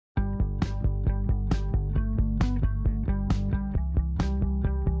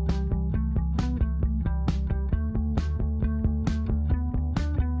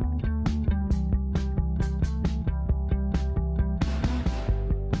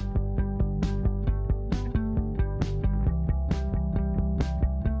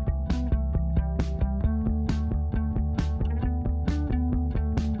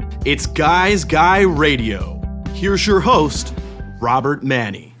It's Guys Guy Radio. Here's your host, Robert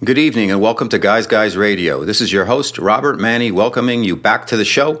Manni. Good evening and welcome to Guys Radio. This is your host, Robert Manni, welcoming you back to the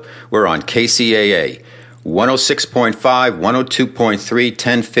show. We're on KCAA, 106.5, 102.3,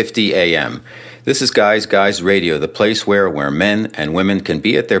 1050 AM. This is Guys Radio, the place where men and women can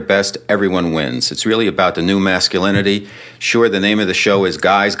be at their best, everyone wins. It's really about the new masculinity. Sure, the name of the show is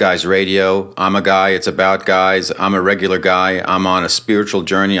Guys Radio. I'm a guy, it's about guys. I'm a regular guy. I'm on a spiritual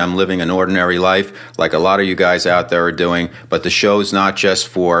journey. I'm living an ordinary life like a lot of you guys out there are doing. But the show's not just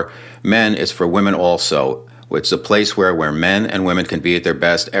for men, it's for women also. It's a place where men and women can be at their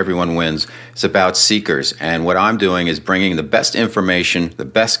best. Everyone wins. It's about seekers. And what I'm doing is bringing the best information, the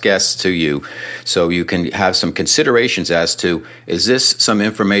best guests to you so you can have some considerations as to, is this some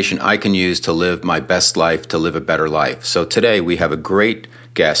information I can use to live my best life, to live a better life? So today we have a great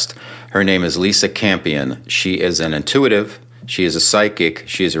guest. Her name is Lisa Campion. She is an intuitive. She is a psychic.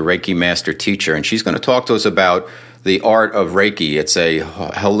 She is a Reiki master teacher. And she's going to talk to us about the art of Reiki. It's a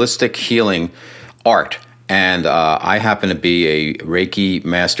holistic healing art. And I happen to be a Reiki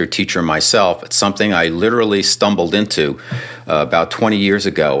master teacher myself. It's something I literally stumbled into about 20 years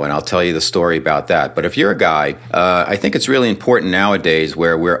ago, and I'll tell you the story about that. But if you're a guy, I think it's really important nowadays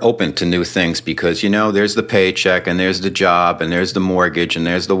where we're open to new things because, there's the paycheck, and there's the job, and there's the mortgage, and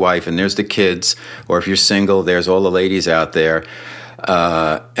there's the wife, and there's the kids. Or if you're single, there's all the ladies out there.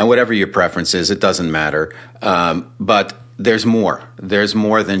 And whatever your preference is, it doesn't matter. But there's more. There's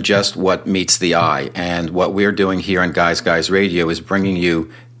more than just what meets the eye. And what we're doing here on Guys Radio is bringing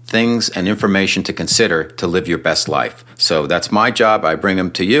you things and information to consider to live your best life. So that's my job. I bring them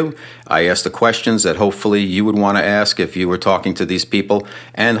to you. I ask the questions that hopefully you would want to ask if you were talking to these people.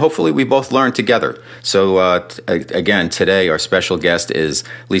 And hopefully we both learn together. So again, today our special guest is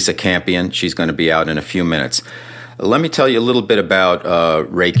Lisa Campion. She's going to be out in a few minutes. Let me tell you a little bit about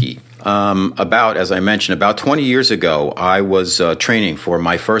Reiki. As I mentioned, about 20 years ago, I was training for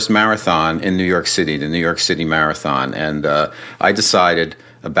my first marathon in New York City, the New York City Marathon. And I decided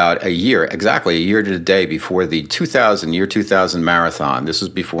exactly a year to the day before the 2000 marathon, this was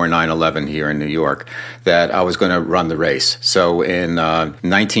before 9/11 here in New York, that I was going to run the race. So in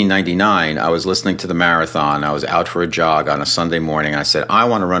 1999, I was listening to the marathon. I was out for a jog on a Sunday morning. I said, I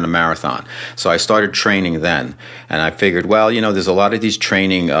want to run a marathon. So I started training then. And I figured, there's a lot of these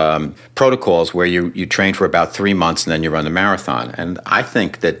training protocols where you train for about 3 months and then you run the marathon. And I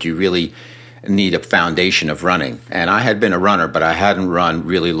think that you really need a foundation of running. And I had been a runner, but I hadn't run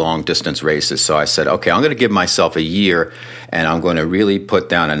really long distance races. So I said, okay, I'm going to give myself a year and I'm going to really put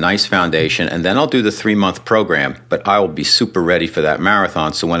down a nice foundation and then I'll do the 3-month program, but I will be super ready for that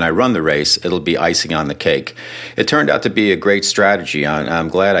marathon. So when I run the race, it'll be icing on the cake. It turned out to be a great strategy. I'm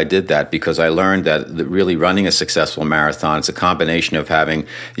glad I did that because I learned that really running a successful marathon is a combination of having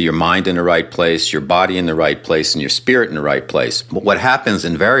your mind in the right place, your body in the right place, and your spirit in the right place. But what happens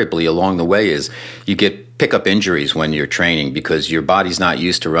invariably along the way is you pick up injuries when you're training because your body's not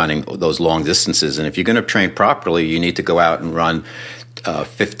used to running those long distances. And if you're going to train properly, you need to go out and run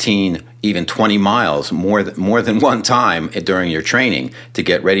 15, even 20 miles more than one time during your training to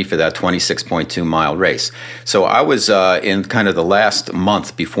get ready for that 26.2 mile race. So I was in kind of the last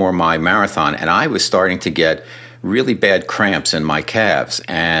month before my marathon, and I was starting to get really bad cramps in my calves,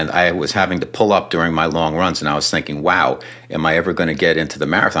 and I was having to pull up during my long runs, and I was thinking, wow, am I ever going to get into the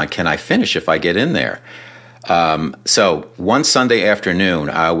marathon? Can I finish if I get in there? So one Sunday afternoon,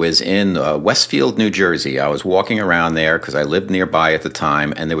 I was in Westfield, New Jersey. I was walking around there because I lived nearby at the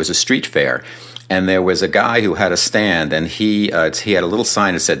time, and there was a street fair. And there was a guy who had a stand, and he had a little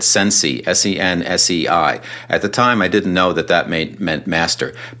sign that said Sensei, Sensei. At the time, I didn't know that meant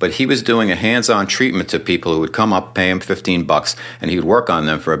master. But he was doing a hands-on treatment to people who would come up, pay him $15, and he would work on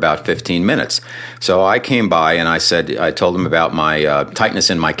them for about 15 minutes. So I came by, and I told him about my tightness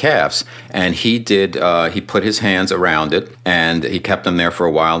in my calves, and he put his hands around it, and he kept them there for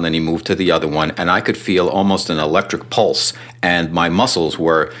a while, and then he moved to the other one, and I could feel almost an electric pulse, and my muscles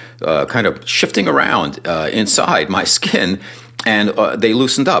were kind of shifting around inside my skin, and they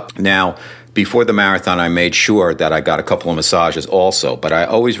loosened up. Now, before the marathon, I made sure that I got a couple of massages also, but I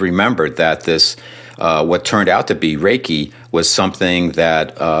always remembered that this, what turned out to be Reiki, was something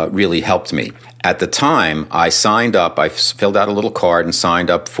that really helped me. At the time, I signed up. I filled out a little card and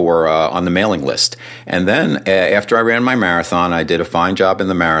signed up for on the mailing list. And then after I ran my marathon, I did a fine job in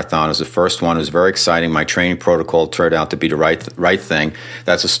the marathon. It was the first one. It was very exciting. My training protocol turned out to be the right thing.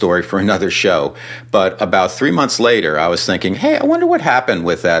 That's a story for another show. But about 3 months later, I was thinking, hey, I wonder what happened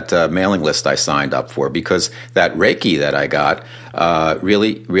with that mailing list I signed up for, because that Reiki that I got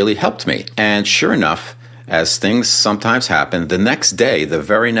really helped me. And sure enough, as things sometimes happen, the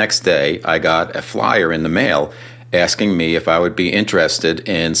very next day, I got a flyer in the mail asking me if I would be interested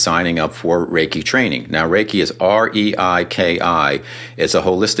in signing up for Reiki training. Now, Reiki is R-E-I-K-I. It's a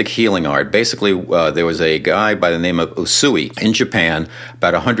holistic healing art. Basically, there was a guy by the name of Usui in Japan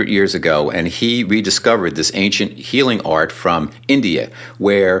about 100 years ago, and he rediscovered this ancient healing art from India,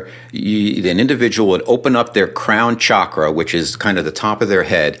 where an individual would open up their crown chakra, which is kind of the top of their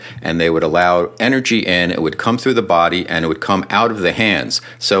head, and they would allow energy in. It would come through the body, and it would come out of the hands.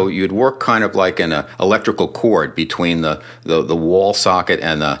 So you'd work kind of like an electrical cord between the wall socket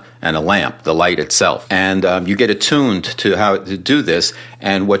and a lamp, the light itself. And you get attuned to how to do this,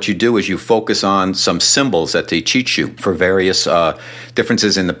 and what you do is you focus on some symbols that they teach you for various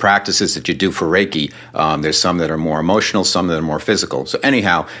differences in the practices that you do for Reiki. There's some that are more emotional, some that are more physical. So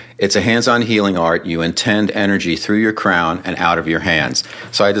anyhow, it's a hands-on healing art. You intend energy through your crown and out of your hands.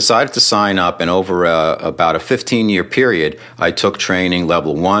 So I decided to sign up, and over about a 15-year period, I took training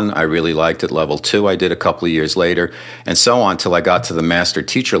level 1. I really liked it. Level 2, I did a couple of years later, and so on till I got to the master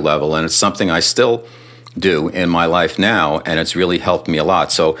teacher level, and it's something I still do in my life now, and it's really helped me a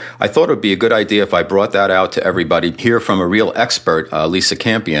lot. So I thought it would be a good idea if I brought that out to everybody, hear from a real expert, Lisa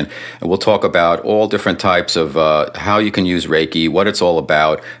Campion, and we'll talk about all different types of how you can use Reiki, what it's all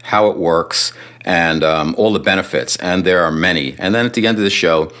about, how it works, and all the benefits, and there are many. And then at the end of the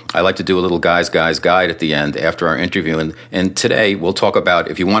show, I like to do a little guys guide at the end after our interview. And today we'll talk about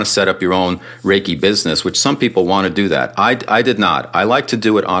if you want to set up your own Reiki business, which some people want to do that. I did not. I like to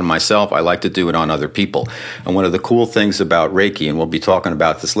do it on myself. I like to do it on other people. And one of the cool things about Reiki, and we'll be talking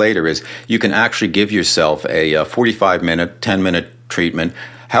about this later, is you can actually give yourself a 45-minute, 10-minute treatment,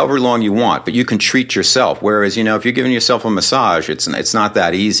 however long you want, but you can treat yourself. Whereas, if you're giving yourself a massage, it's not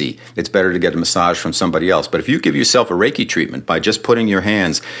that easy. It's better to get a massage from somebody else. But if you give yourself a Reiki treatment by just putting your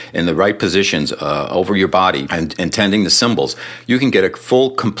hands in the right positions over your body and intending the symbols, you can get a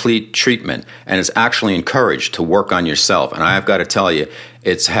full, complete treatment, and it's actually encouraged to work on yourself. And I have got to tell you,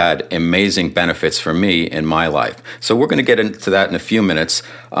 it's had amazing benefits for me in my life. So we're going to get into that in a few minutes.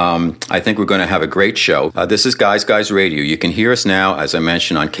 I think we're going to have a great show. This is Guys Radio. You can hear us now, as I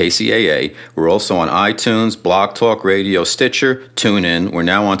mentioned, on KCAA. We're also on iTunes, Blog Talk Radio, Stitcher, TuneIn. We're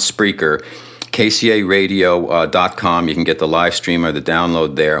now on Spreaker. KCARadio.com. You can get the live stream or the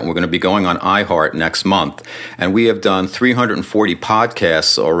download there. And we're going to be going on iHeart next month. And we have done 340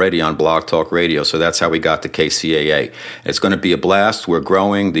 podcasts already on Blog Talk Radio. So that's how we got to KCAA. It's going to be a blast. We're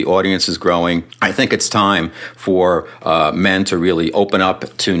growing. The audience is growing. I think it's time for men to really open up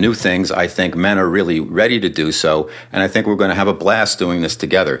to new things. I think men are really ready to do so. And I think we're going to have a blast doing this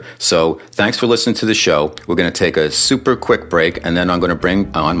together. So thanks for listening to the show. We're going to take a super quick break. And then I'm going to bring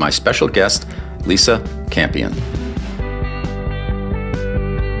on my special guest, Lisa Campion.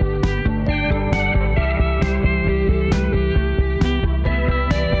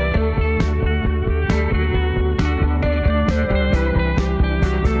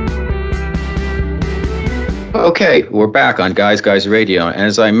 Okay, we're back on Guys Radio. And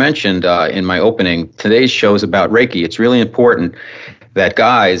as I mentioned in my opening, today's show is about Reiki. It's really important that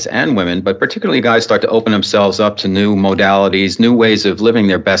guys and women, but particularly guys, start to open themselves up to new modalities, new ways of living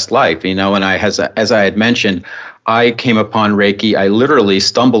their best life. And as I had mentioned, I came upon Reiki. I literally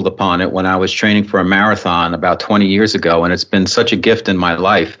stumbled upon it when I was training for a marathon about 20 years ago. And it's been such a gift in my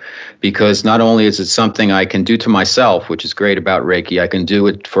life because not only is it something I can do to myself, which is great about Reiki, I can do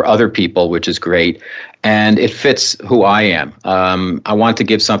it for other people, which is great. And it fits who I am. I want to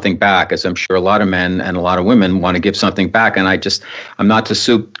give something back, as I'm sure a lot of men and a lot of women want to give something back. And I'm not the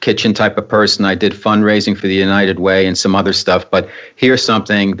soup kitchen type of person. I did fundraising for the United Way and some other stuff. But here's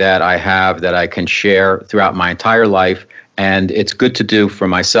something that I have that I can share throughout my entire life. And it's good to do for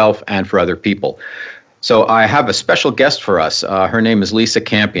myself and for other people. So I have a special guest for us. Her name is Lisa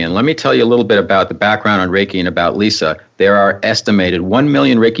Campion. Let me tell you a little bit about the background on Reiki and about Lisa. There are estimated 1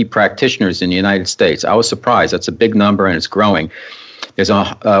 million Reiki practitioners in the United States. I was surprised. That's a big number, and it's growing. There's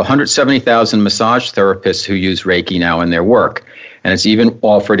 170,000 massage therapists who use Reiki now in their work. And it's even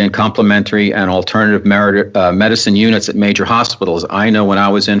offered in complementary and alternative medicine units at major hospitals. I know when I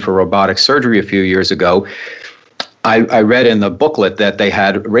was in for robotic surgery a few years ago, I read in the booklet that they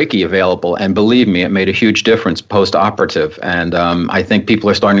had Reiki available, and believe me, it made a huge difference post-operative. And I think people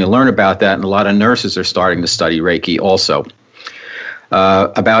are starting to learn about that, and a lot of nurses are starting to study Reiki also.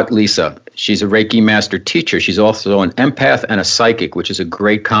 About Lisa, she's a Reiki master teacher. She's also an empath and a psychic, which is a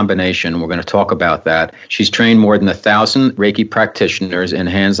great combination. We're going to talk about that. She's trained more than 1,000 Reiki practitioners in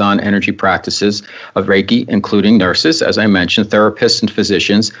hands-on energy practices of Reiki, including nurses, as I mentioned, therapists and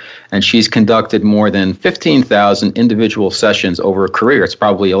physicians. And she's conducted more than 15,000 individual sessions over a career. It's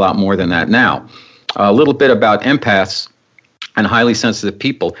probably a lot more than that now. a little bit about empaths and highly sensitive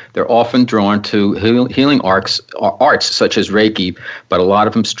people. They're often drawn to healing arts such as Reiki, but a lot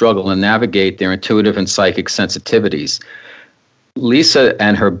of them struggle to navigate their intuitive and psychic sensitivities. Lisa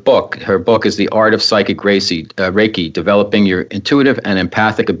and her book is The Art of Psychic Reiki, Developing Your Intuitive and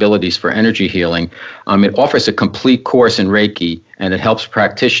Empathic Abilities for Energy Healing. It offers a complete course in Reiki, and it helps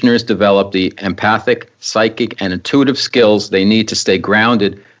practitioners develop the empathic, psychic, and intuitive skills they need to stay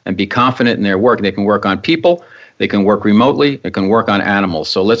grounded and be confident in their work. They can work on people, they can work remotely, they can work on animals.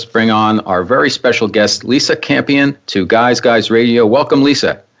 So let's bring on our very special guest, Lisa Campion, to Guys Radio. Welcome,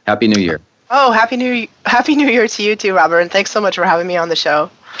 Lisa. Happy New Year. Oh, Happy New Year to you too, Robert, and thanks so much for having me on the show.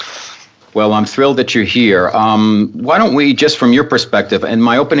 Well, I'm thrilled that you're here. Why don't we, just from your perspective, in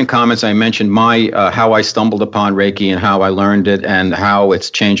my opening comments, I mentioned how I stumbled upon Reiki and how I learned it and how it's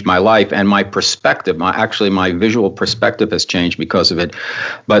changed my life, and my perspective, my visual perspective has changed because of it.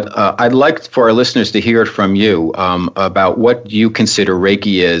 But I'd like for our listeners to hear it from you about what you consider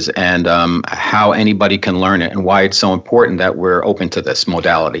Reiki is and how anybody can learn it and why it's so important that we're open to this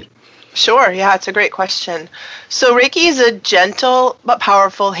modality. Sure. Yeah, it's a great question. So Reiki is a gentle but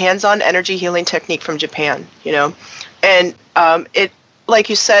powerful hands-on energy healing technique from Japan, and it, like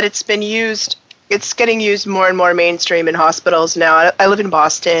you said, it's getting used more and more mainstream in hospitals now. I live in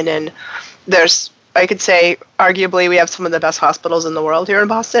Boston, and I could say, arguably, we have some of the best hospitals in the world here in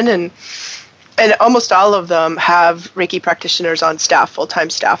Boston, and almost all of them have Reiki practitioners on staff,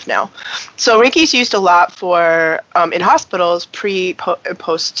 full-time staff now. So Reiki is used a lot in hospitals,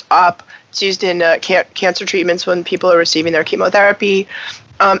 post-op. It's used in cancer treatments when people are receiving their chemotherapy.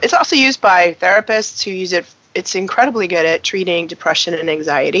 It's also used by therapists who use it. It's incredibly good at treating depression and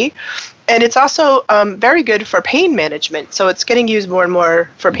anxiety. And it's also very good for pain management. So it's getting used more and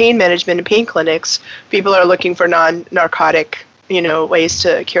more for pain management in pain clinics. People are looking for non-narcotic ways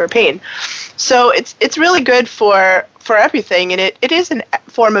to cure pain. So it's really good for everything, and it is a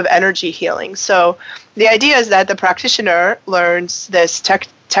form of energy healing. So the idea is that the practitioner learns this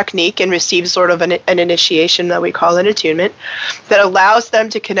technique and receives sort of an initiation that we call an attunement that allows them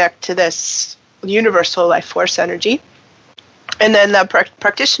to connect to this universal life force energy. And then the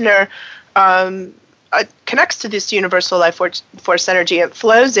practitioner connects to this universal life force energy and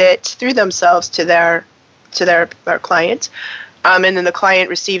flows it through themselves to their client. And then the client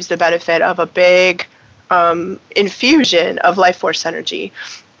receives the benefit of a big infusion of life force energy.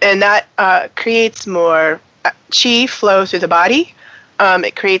 And that creates more chi flow through the body.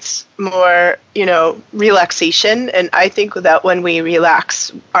 It creates more, relaxation. And I think that when we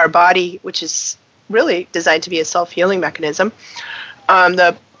relax our body, which is really designed to be a self-healing mechanism,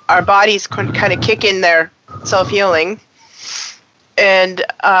 our bodies kind of kick in their self-healing, and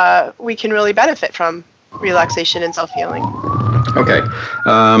we can really benefit from relaxation and self-healing. Okay.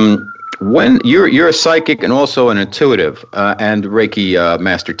 When you're a psychic and also an intuitive and Reiki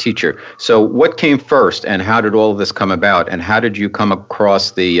master teacher, so what came first, and how did all of this come about, and how did you come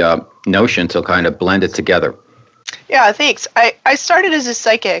across the notion to kind of blend it together? Yeah, thanks. I started as a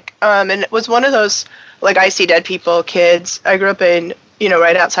psychic, and it was one of those, like, I see dead people kids. I grew up in,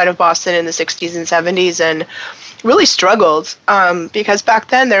 right outside of Boston in the 60s and 70s, and really struggled because back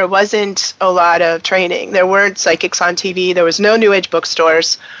then there wasn't a lot of training. There weren't psychics on TV. There was no New Age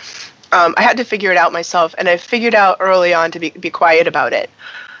bookstores. I had to figure it out myself, and I figured out early on to be quiet about it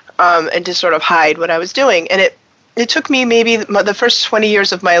and to sort of hide what I was doing. And it took me maybe the first 20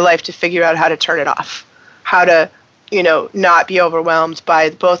 years of my life to figure out how to turn it off, how to, not be overwhelmed by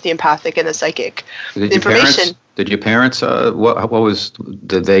both the empathic and the psychic information. Did your parents,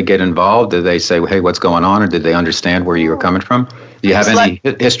 did they get involved? Did they say, hey, what's going on? Or did they understand where you were coming from? Do you have any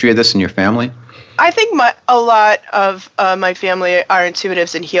history of this in your family? I think a lot of my family are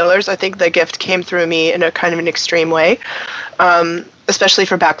intuitives and healers. I think the gift came through me in a kind of an extreme way, especially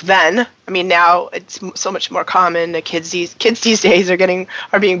for back then. I mean, now it's so much more common. The kids these days are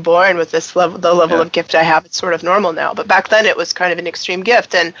being born with the level of gift I have. It's sort of normal now. But back then it was kind of an extreme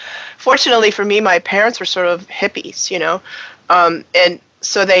gift. And fortunately for me, my parents were sort of hippies, and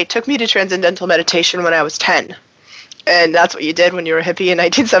so they took me to transcendental meditation when I was 10. And that's what you did when you were a hippie in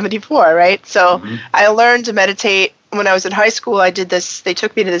 1974, right? So I learned to meditate when I was in high school. I did this. They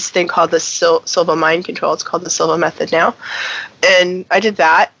took me to this thing called the Silva Mind Control. It's called the Silva Method now. And I did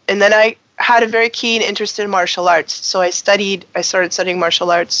that. And then I had a very keen interest in martial arts. So I started studying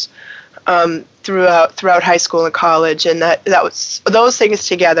martial arts throughout high school and college. And that was, those things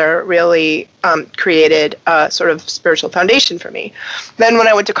together really created a sort of spiritual foundation for me. Then when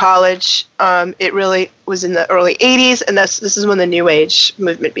I went to college, it really was in the early 80s, and this is when the New Age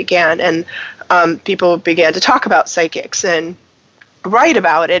movement began, and people began to talk about psychics, and write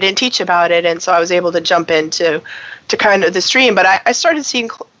about it and teach about it, and so I was able to jump into kind of the stream. But I started seeing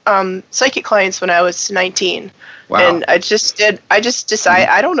psychic clients when I was 19. Wow. And I just decided,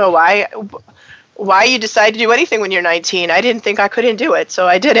 I don't know why you decide to do anything when you're 19. I didn't think I couldn't do it, so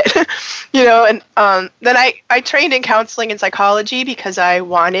I did it. And then I trained in counseling and psychology because I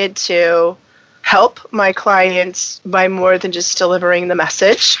wanted to help my clients by more than just delivering the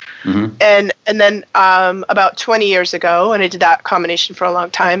message. Mm-hmm. And then about 20 years ago, and I did that combination for a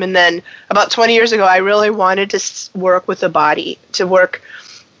long time, and then about 20 years ago, I really wanted to work with the body, to work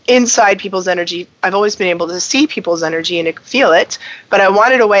inside people's energy. I've always been able to see people's energy and feel it, but I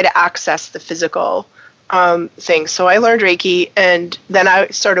wanted a way to access the physical things. So I learned Reiki, and then I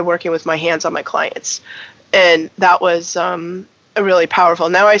started working with my hands on my clients. And that was really powerful.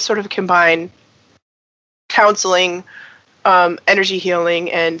 Now I sort of combine counseling, energy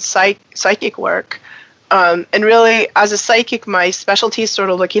healing, and psychic work. And really, as a psychic, my specialty is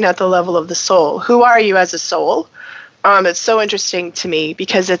sort of looking at the level of the soul. Who are you as a soul? It's so interesting to me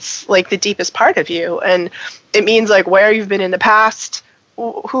because it's like the deepest part of you, and it means like where you've been in the past,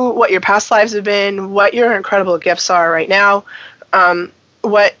 what your past lives have been, what your incredible gifts are right now,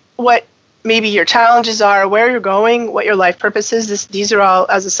 what maybe your challenges are, where you're going, what your life purpose is. These are all,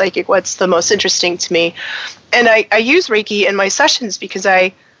 as a psychic, what's the most interesting to me. And I use Reiki in my sessions because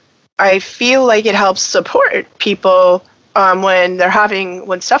I feel like it helps support people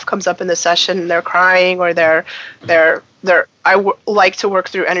when stuff comes up in the session, they're crying or like to work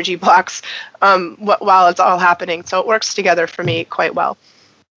through energy blocks while it's all happening. So it works together for me quite well.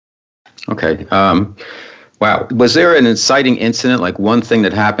 Okay. Wow. Was there an inciting incident, like one thing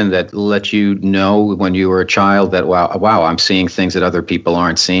that happened that let you know when you were a child that, wow, I'm seeing things that other people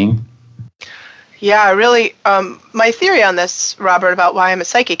aren't seeing? Yeah, really. My theory on this, Robert, about why I'm a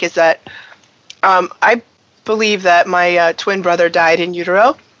psychic is that I believe that my twin brother died in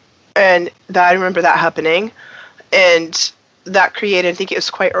utero, and that I remember that happening, and that created, I think it was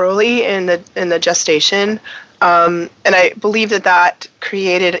quite early in the gestation, and I believe that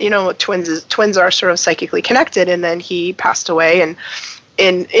created, twins are sort of psychically connected, and then he passed away, and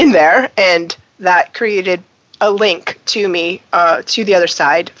in there, and that created a link to me, to the other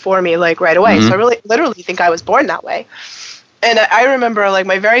side for me, like right away. Mm-hmm. So I really, literally think I was born that way, and I remember like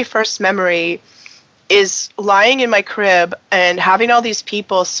my very first memory is lying in my crib and having all these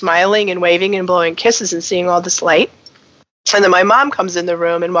people smiling and waving and blowing kisses and seeing all this light. And then my mom comes in the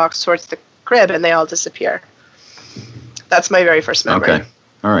room and walks towards the crib and they all disappear. That's my very first memory. Okay.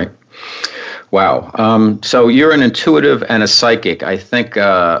 All right. Wow. So you're an intuitive and a psychic. I think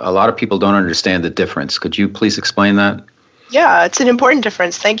a lot of people don't understand the difference. Could you please explain that? Yeah, it's an important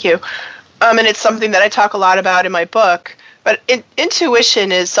difference. Thank you. And it's something that I talk a lot about in my book. But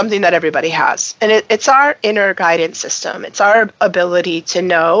intuition is something that everybody has, and it's our inner guidance system. It's our ability to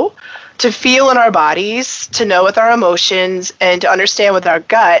know, to feel in our bodies, to know with our emotions, and to understand with our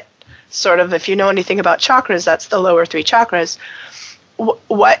gut, sort of, if you know anything about chakras, that's the lower three chakras,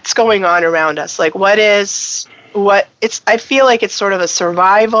 what's going on around us. Like I feel like it's sort of a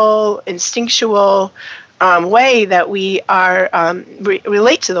survival, instinctual way that we are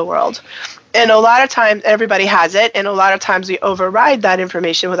relate to the world. And a lot of times, everybody has it, and a lot of times we override that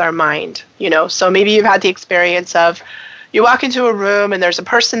information with our mind, So maybe you've had the experience of you walk into a room and there's a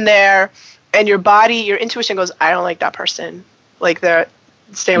person there, and your intuition goes, I don't like that person. Like,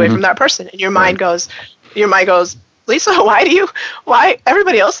 stay away from that person. And your mind goes, Lisa, why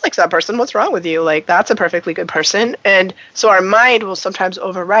everybody else likes that person? What's wrong with you? Like, that's a perfectly good person. And so our mind will sometimes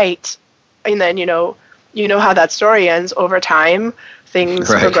overwrite, and then, you know how that story ends over time. Things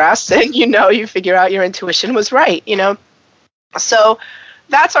progress, and you figure out your intuition was right, So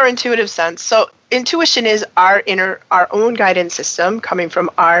that's our intuitive sense. So intuition is our own guidance system coming from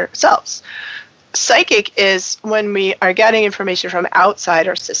ourselves. Psychic is when we are getting information from outside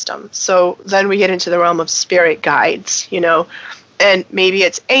our system. So then we get into the realm of spirit guides, and maybe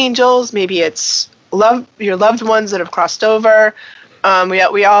it's angels, maybe it's your loved ones that have crossed over.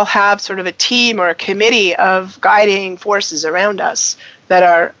 We all have sort of a team or a committee of guiding forces around us that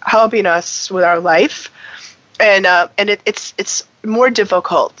are helping us with our life, and it's more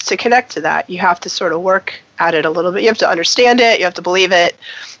difficult to connect to that. You have to sort of work at it a little bit. You have to understand it. You have to believe it.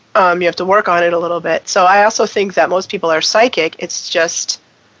 You have to work on it a little bit. So I also think that most people are psychic. It's just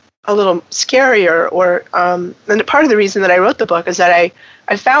a little scarier. And part of the reason that I wrote the book is that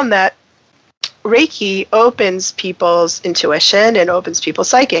I found that Reiki opens people's intuition and opens people's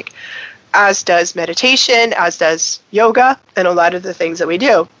psychic, as does meditation, as does yoga, and a lot of the things that we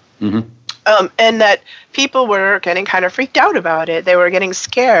do. Mm-hmm. And that people were getting kind of freaked out about it. They were getting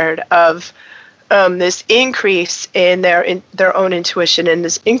scared of this increase in their own intuition and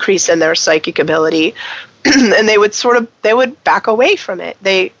this increase in their psychic ability, and they would back away from it.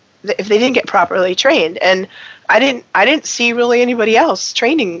 If they didn't get properly trained, and I didn't see really anybody else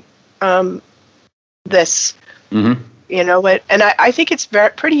training this. Mm-hmm. And I think it's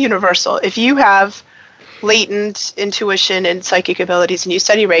pretty universal. If you have latent intuition and psychic abilities and you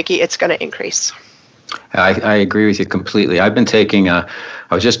study Reiki, it's going to increase. I agree with you completely. I've been taking I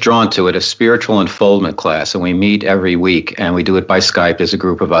was just drawn to it, a spiritual unfoldment class, and we meet every week, and we do it by Skype as a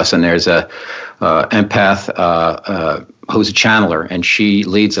group of us, and there's a empath who's a channeler, and she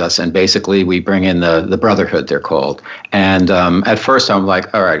leads us, and basically we bring in the brotherhood, they're called. And at first I'm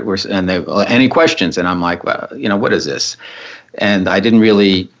like, all right, any questions? And I'm like, well, what is this? And I didn't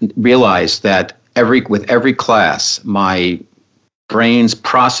really realize that with every class, my brain's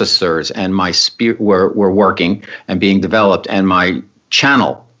processors and my spirit were working and being developed, and my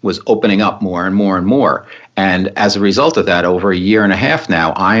channel was opening up more and more and more. And as a result of that, over a year and a half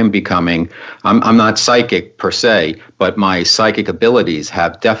now, I am becoming, I'm not psychic per se, but my psychic abilities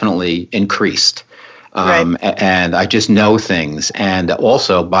have definitely increased. Right. And I just know things. And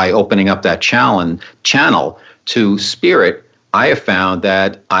also by opening up that channel to spirit, I have found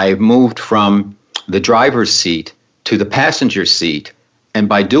that I've moved from the driver's seat to the passenger seat. And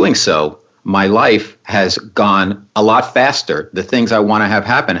by doing so, my life has gone a lot faster. The things I want to have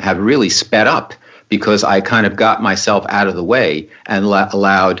happen have really sped up because I kind of got myself out of the way and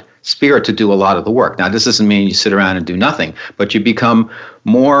allowed spirit to do a lot of the work. Now, this doesn't mean you sit around and do nothing, but you become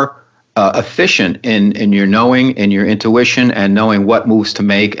more efficient in your knowing, in your intuition, and knowing what moves to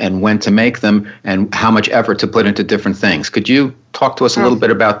make and when to make them and how much effort to put into different things. Could you talk to us a little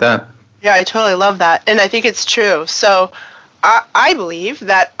bit about that? Yeah, I totally love that. And I think it's true. So I believe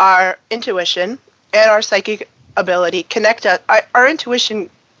that our intuition and our psychic ability connect us. Our intuition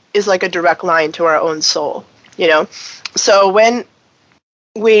is like a direct line to our own soul, So when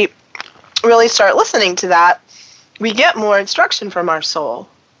we really start listening to that, we get more instruction from our soul,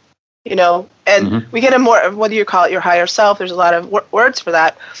 and we get a more, whether you call it your higher self, there's a lot of words for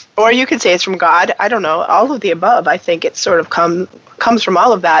that, or you could say it's from God. I don't know, all of the above. I think it sort of comes from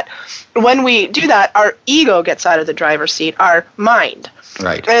all of that. When we do that, our ego gets out of the driver's seat, our mind.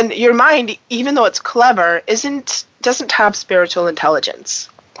 Right. And your mind, even though it's clever, doesn't have spiritual intelligence.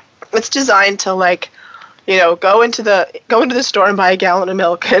 It's designed to go into the store and buy a gallon of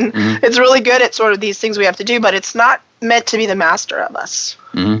milk, and it's really good at sort of these things we have to do, but it's not meant to be the master of us.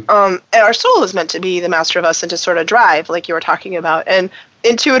 And our soul is meant to be the master of us and to sort of drive, like you were talking about. And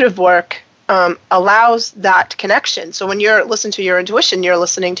intuitive work allows that connection. So when you're listening to your intuition, you're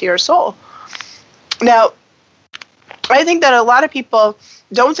listening to your soul. Now, I think that a lot of people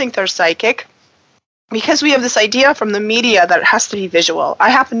don't think they're psychic because we have this idea from the media that it has to be visual. I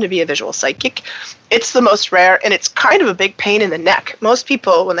happen to be a visual psychic. It's the most rare, and it's kind of a big pain in the neck. Most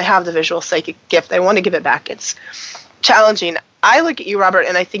people, when they have the visual psychic gift, they want to give it back. It's challenging. I look at you, Robert,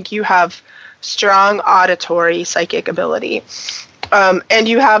 and I think you have strong auditory psychic ability. And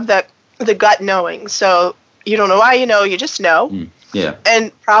you have the gut knowing. So you don't know why you just know. Yeah.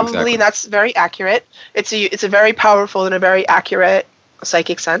 And probably exactly. That's very accurate. It's a very powerful and a very accurate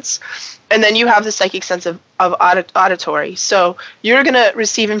psychic sense. And then you have the psychic sense of auditory. So you're going to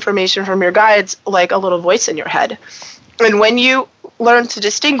receive information from your guides like a little voice in your head. And when you learn to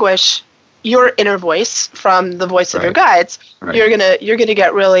distinguish your inner voice from the voice of your guides, you're gonna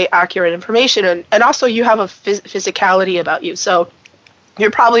get really accurate information. And also you have a physicality about you. So you're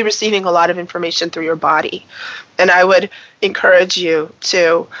probably receiving a lot of information through your body. And I would encourage you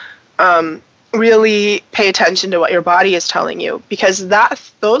to really pay attention to what your body is telling you, because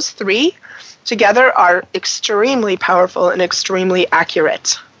those three together are extremely powerful and extremely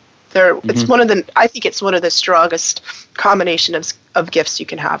accurate. I think it's one of the strongest combination of gifts you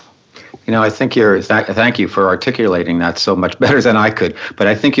can have. I think thank you for articulating that so much better than I could. But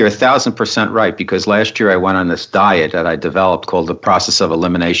I think you're 1,000% right, because last year I went on this diet that I developed called the Process of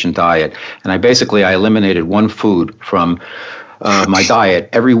Elimination Diet. And I eliminated one food from my diet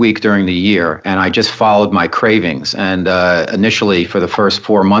every week during the year, and I just followed my cravings. And initially, for the first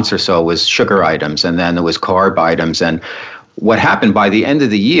 4 months or so, was sugar items, and then there was carb items. And what happened by the end of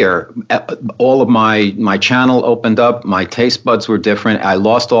the year, all of my channel opened up, my taste buds were different, I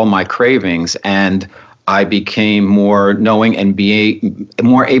lost all my cravings, and I became more knowing and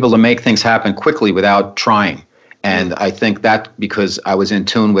more able to make things happen quickly without trying. And I think that because I was in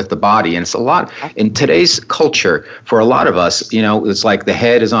tune with the body. And it's a lot in today's culture, for a lot of us, it's like the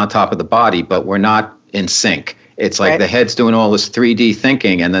head is on top of the body, but we're not in sync. It's like the head's doing all this 3D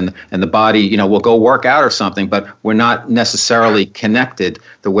thinking, and the body, will go work out or something, but we're not necessarily connected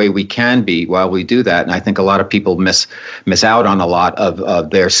the way we can be while we do that. And I think a lot of people miss out on a lot of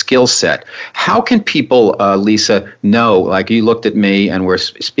their skill set. How can people, Lisa, know, like you looked at me and we're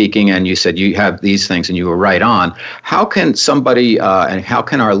speaking and you said you have these things and you were right on. How can somebody and how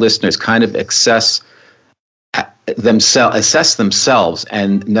can our listeners kind of assess themselves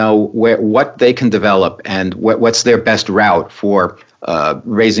and know what they can develop and what's their best route for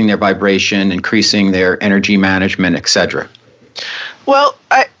raising their vibration, increasing their energy management, etc.? Well,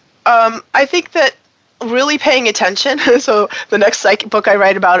 I think that really paying attention. So the next psychic book I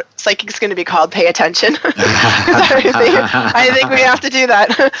write about psychic is going to be called "Pay Attention." I think we have to do that.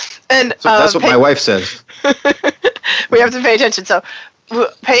 And so that's what my wife says. We have to pay attention. So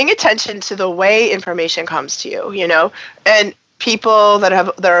paying attention to the way information comes to you, and people that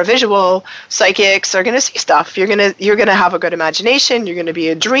are visual psychics are going to see stuff. You're going to have a good imagination. You're going to be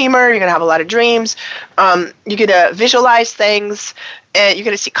a dreamer. You're going to have a lot of dreams. You're going to visualize things, and you're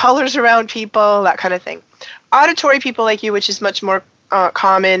going to see colors around people, that kind of thing. Auditory people like you, which is much more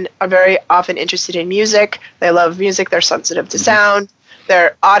common, are very often interested in music. They love music. They're sensitive to sound.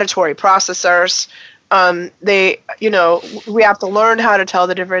 They're auditory processors. We have to learn how to tell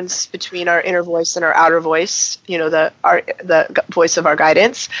the difference between our inner voice and our outer voice, the voice of our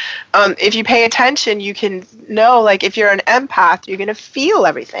guidance. If you pay attention, you can know, like, if you're an empath, you're going to feel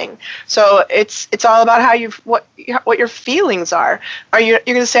everything. So it's all about what your feelings are. You're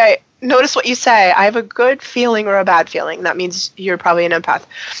going to say, notice what you say. I have a good feeling or a bad feeling. That means you're probably an empath.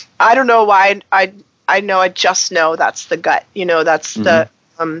 I don't know why. I know, I just know that's the gut. That's the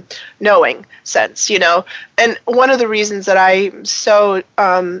knowing sense, and one of the reasons that I'm so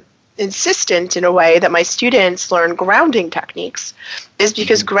insistent in a way that my students learn grounding techniques is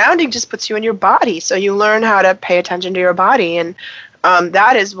because grounding just puts you in your body. So you learn how to pay attention to your body, and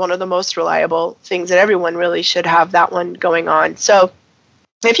that is one of the most reliable things that everyone really should have that one going on. So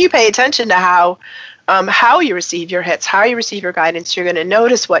if you pay attention to how you receive your hits, how you receive your guidance, you're going to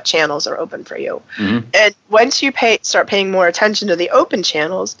notice what channels are open for you. And once you start paying more attention to the open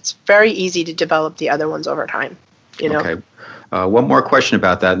channels, it's very easy to develop the other ones over time. Okay. One more question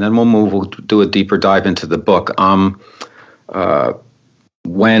about that, and then we'll do a deeper dive into the book.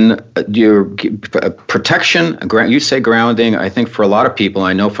 When your protection, you say grounding, I think for a lot of people,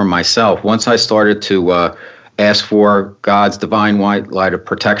 I know for myself, once I started to ask for God's divine white light of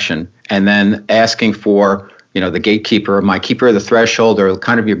protection, and then asking for, the gatekeeper, my keeper of the threshold, or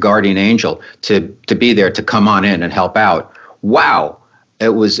kind of your guardian angel to be there, to come on in and help out. Wow.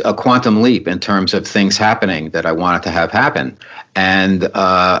 It was a quantum leap in terms of things happening that I wanted to have happen. And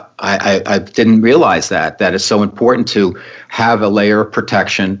I didn't realize that it's so important to have a layer of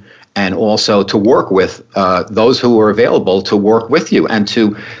protection, and also to work with those who are available to work with you. And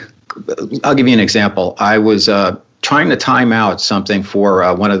I'll give you an example. I was trying to time out something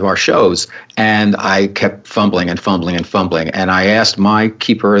for one of our shows, and I kept fumbling. And I asked my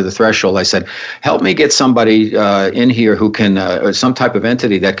keeper of the threshold, I said, help me get somebody in here who can, or some type of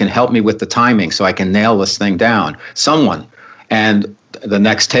entity that can help me with the timing so I can nail this thing down. Someone. And the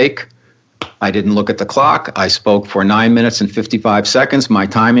next take, I didn't look at the clock. I spoke for 9 minutes and 55 seconds. My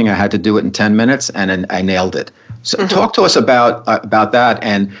timing, I had to do it in 10 minutes, and then I nailed it. So talk to us about that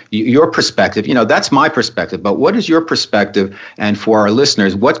and your perspective. That's my perspective, but what is your perspective? And for our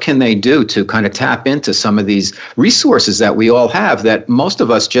listeners, what can they do to kind of tap into some of these resources that we all have that most of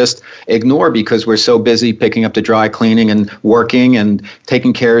us just ignore because we're so busy picking up the dry cleaning and working and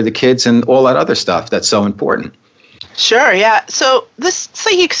taking care of the kids and all that other stuff that's so important? Sure, yeah. So this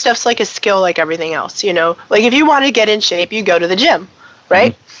psychic stuff's like a skill like everything else, Like if you want to get in shape, you go to the gym,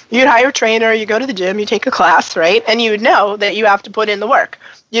 right? You'd hire a trainer, you go to the gym, you take a class, right? And you would know that you have to put in the work.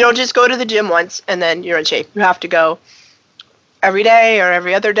 You don't just go to the gym once and then you're in shape. You have to go every day or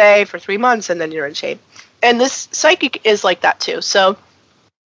every other day for 3 months and then you're in shape. And this psychic is like that too. So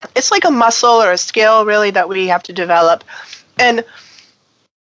it's like a muscle or a skill really that we have to develop. And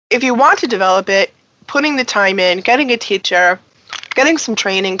if you want to develop it, putting the time in, getting a teacher, getting some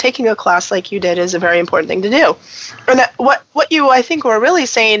training, taking a class like you did is a very important thing to do. And that what you, I think, were really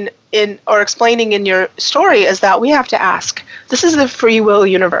saying or explaining in your story is that we have to ask. This is the free will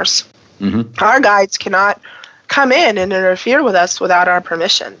universe. Our guides cannot come in and interfere with us without our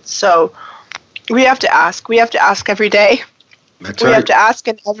permission. So we have to ask. We have to ask every day. That's we right. have to ask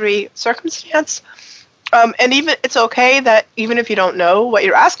in every circumstance. And even it's okay that even if you don't know what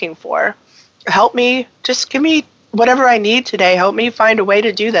you're asking for, help me, just give me whatever I need today. Help me find a way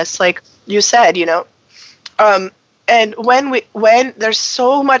to do this, like you said, And when there's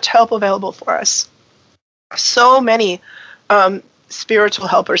so much help available for us, so many spiritual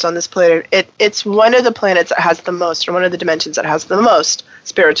helpers on this planet. It's one of the planets that has the most, or one of the dimensions that has the most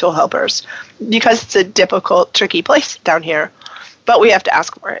spiritual helpers, because it's a difficult, tricky place down here. But we have to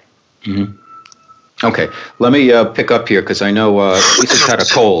ask for it. Mm-hmm. Okay, let me pick up here because I know Lisa's had a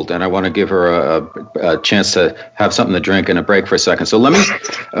cold, and I want to give her a chance to have something to drink and a break for a second. So let me,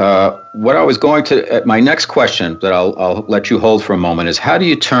 what I was going to, my next question that I'll let you hold for a moment is, how do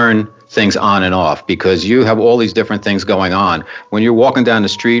you turn things on and off? Because you have all these different things going on. When you're walking down the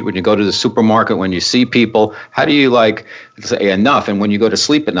street, when you go to the supermarket, when you see people, how do you say enough? And when you go to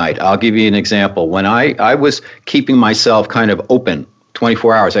sleep at night, I'll give you an example. When I was keeping myself kind of open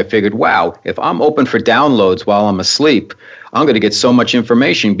 24 hours, I figured, wow, if I'm open for downloads while I'm asleep, I'm going to get so much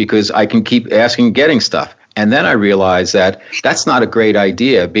information because I can keep asking, getting stuff. And then I realized that that's not a great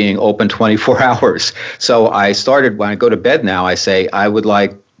idea, being open 24 hours. So I started, when I go to bed now, I say I would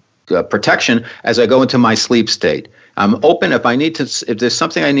like protection as I go into my sleep state. I'm open if there's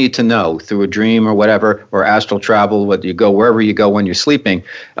something I need to know through a dream or whatever, or astral travel, whether you go wherever you go when you're sleeping,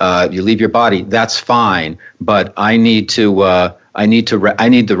 you leave your body, that's fine. But I need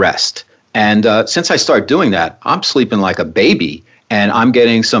the rest. And since I start doing that, I'm sleeping like a baby, and I'm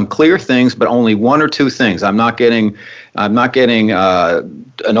getting some clear things, but only one or two things. I'm not getting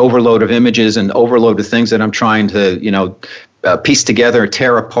an overload of images and overload of things that I'm trying to, piece together,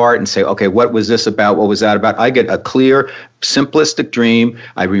 tear apart, and say, okay, what was this about? What was that about? I get a clear, simplistic dream.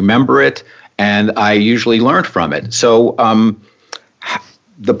 I remember it, and I usually learn from it. So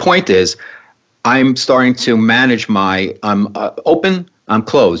the point is, I'm starting to manage I'm open, I'm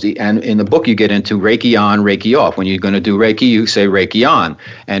closed. And in the book, you get into Reiki on, Reiki off. When you're going to do Reiki, you say Reiki on.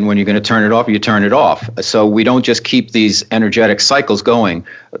 And when you're going to turn it off, you turn it off. So we don't just keep these energetic cycles going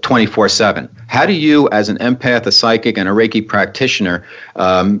 24/7. How do you, as an empath, a psychic, and a Reiki practitioner,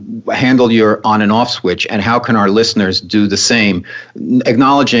 handle your on and off switch? And how can our listeners do the same,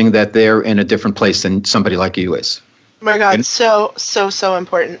 acknowledging that they're in a different place than somebody like you is? Oh my God, so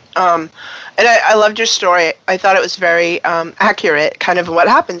important. And I loved your story. I thought it was very accurate, kind of what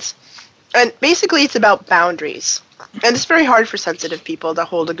happens. And basically, it's about boundaries. And it's very hard for sensitive people to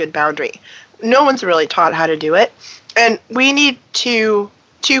hold a good boundary. No one's really taught how to do it. And we need two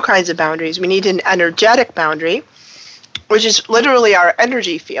kinds of boundaries. We need an energetic boundary, which is literally our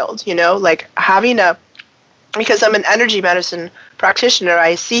energy field, like having because I'm an energy medicine practitioner,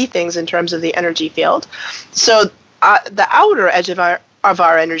 I see things in terms of the energy field. So the outer edge of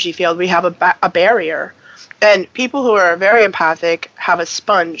our energy field, we have a barrier, and people who are very empathic have a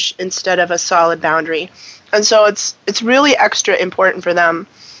sponge instead of a solid boundary, and so it's really extra important for them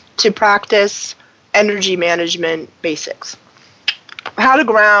to practice energy management basics, how to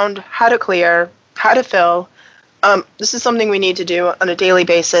ground, how to clear, how to fill. This is something we need to do on a daily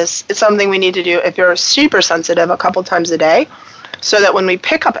basis. It's something we need to do if you're super sensitive a couple times a day, so that when we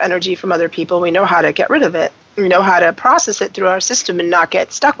pick up energy from other people, we know how to get rid of it. We know how to process it through our system and not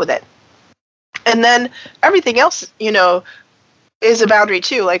get stuck with it. And then everything else, is a boundary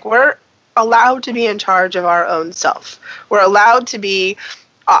too. Like, we're allowed to be in charge of our own self. We're allowed to be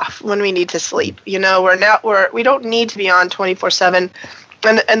off when we need to sleep. We don't need to be on 24/7.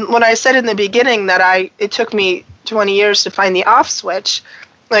 And when I said in the beginning that it took me 20 years to find the off switch,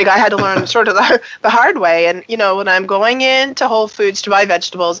 like, I had to learn sort of the hard way. And, when I'm going into Whole Foods to buy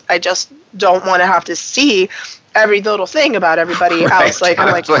vegetables, I just don't want to have to see every little thing about everybody else. Like,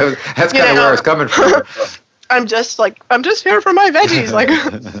 I'm like, that's kind of where I was coming from. I'm just here for my veggies. Like,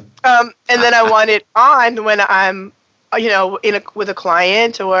 and then I want it on when I'm, with a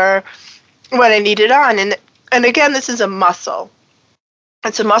client, or when I need it on. And again, this is a muscle.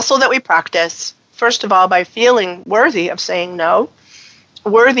 It's a muscle that we practice, first of all, by feeling worthy of saying no.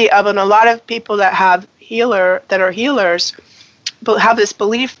 Worthy of, and a lot of people that are healers, but have this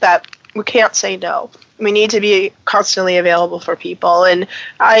belief that we can't say no. We need to be constantly available for people, and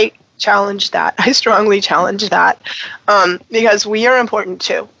I challenge that. I strongly challenge that, because we are important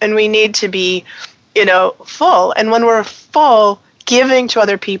too, and we need to be, full. And when we're full, giving to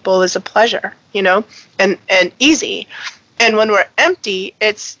other people is a pleasure, and easy. And when we're empty,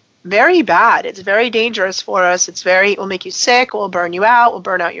 it's very bad. It's very dangerous for us. It will make you sick. Will burn you out. Will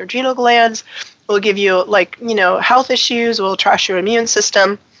burn out your adrenal glands. Will give you health issues. Will trash your immune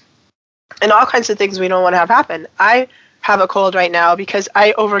system, and all kinds of things we don't want to have happen. I have a cold right now because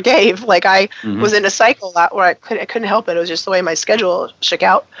I overgave. Like, I was in a cycle where I couldn't help it. It was just the way my schedule shook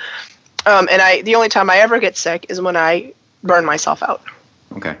out. And the only time I ever get sick is when I burn myself out.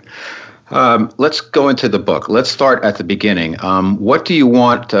 Okay. Let's go into the book. Let's start at the beginning. What do you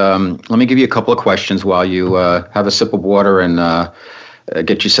want? Let me give you a couple of questions while you have a sip of water and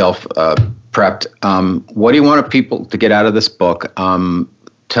get yourself prepped. What do you want people to get out of this book?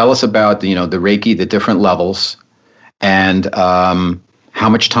 Tell us about the Reiki, the different levels, and how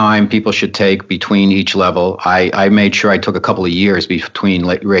much time people should take between each level. I made sure I took a couple of years between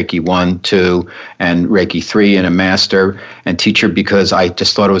Reiki 1, 2, and Reiki 3 and a master and teacher, because I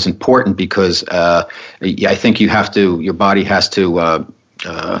just thought it was important, because I think your body has to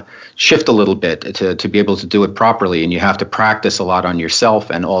shift a little bit to be able to do it properly, and you have to practice a lot on yourself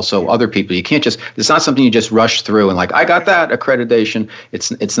and also other people. You can't it's not something you just rush through and like, I got that accreditation.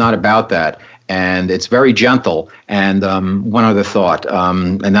 It's not about that. And it's very gentle. And one other thought,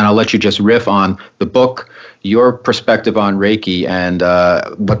 and then I'll let you just riff on the book, your perspective on Reiki, and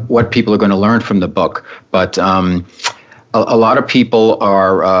what people are going to learn from the book. But a lot of people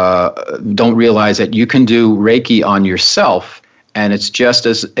don't realize that you can do Reiki on yourself, and it's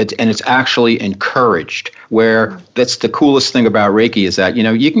it's actually encouraged. Where that's the coolest thing about Reiki is that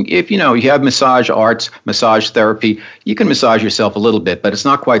you can, if you have massage arts, massage therapy, you can massage yourself a little bit, but it's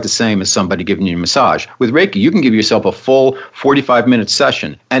not quite the same as somebody giving you a massage. With Reiki, you can give yourself a full 45-minute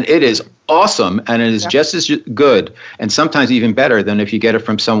session, and it is awesome, and it is just as good, and sometimes even better than if you get it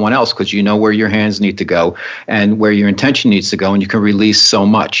from someone else, because you know where your hands need to go and where your intention needs to go, and you can release so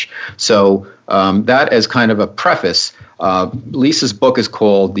much. So that as kind of a preface. Lisa's book is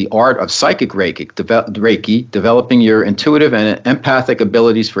called The Art of Psychic Reiki, Developing Your Intuitive and Empathic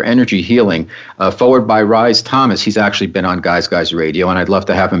Abilities for Energy Healing, forward by Rise Thomas. He's actually been on Guys Radio, and I'd love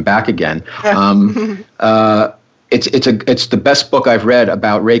to have him back again. It's the best book I've read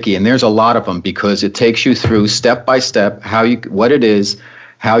about Reiki, and there's a lot of them, because it takes you through step by step what it is,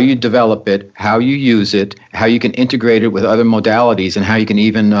 how you develop it, how you use it, how you can integrate it with other modalities, and how you can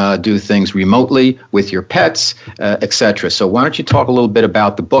even do things remotely with your pets, etc. So why don't you talk a little bit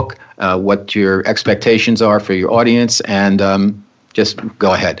about the book, what your expectations are for your audience, and just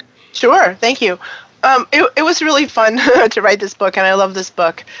go ahead. Sure, thank you. It was really fun to write this book, and I love this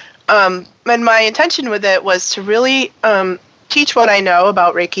book. And my intention with it was to really teach what I know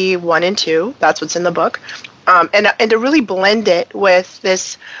about Reiki 1 and 2. That's what's in the book. And to really blend it with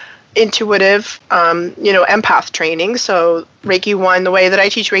this intuitive, empath training. So Reiki 1, the way that I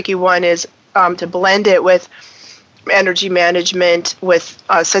teach Reiki 1 is to blend it with energy management, with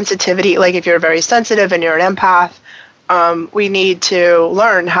sensitivity. Like if you're very sensitive and you're an empath, we need to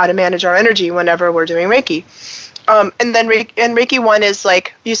learn how to manage our energy whenever we're doing Reiki. And then Reiki 1 is,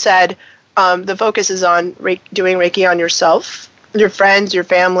 like you said, the focus is on doing Reiki on yourself, your friends, your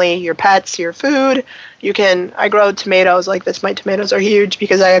family, your pets, your food. I grow tomatoes like this. My tomatoes are huge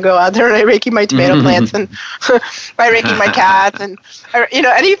because I go out there and I Reiki my tomato plants, and I Reiki my cats, and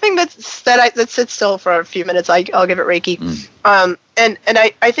anything that sits still for a few minutes, I'll give it Reiki. And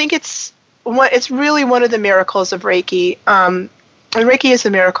I think it's really one of the miracles of Reiki. And Reiki is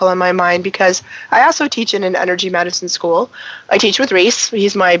a miracle in my mind, because I also teach in an energy medicine school. I teach with Reese.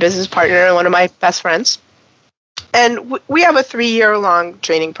 He's my business partner and one of my best friends. And we have a 3-year-long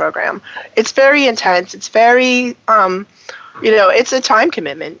training program. It's very intense. It's very, it's a time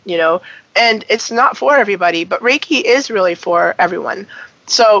commitment, and it's not for everybody, but Reiki is really for everyone.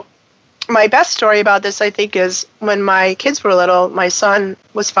 So my best story about this, I think, is when my kids were little. My son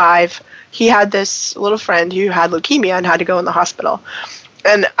was 5. He had this little friend who had leukemia and had to go in the hospital.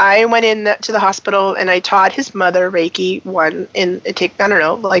 And I went in to the hospital and I taught his mother Reiki 1 it took,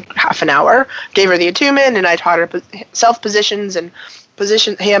 like half an hour. Gave her the attunement, and I taught her self positions and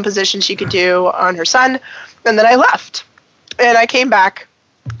hand positions she could do on her son. And then I left. And I came back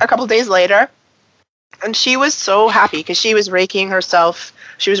a couple days later, and she was so happy because she was Reikiing herself.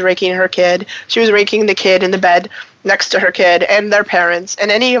 She was Reikiing her kid. She was Reikiing the kid in the bed next to her kid and their parents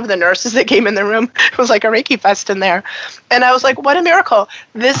and any of the nurses that came in the room. It was like a Reiki fest in there. And I was like, what a miracle.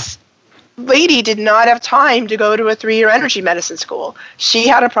 This lady did not have time to go to a 3-year energy medicine school. She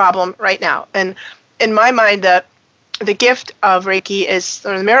had a problem right now. And in my mind, the gift of Reiki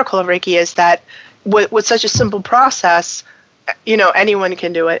or the miracle of Reiki is that with such a simple process, anyone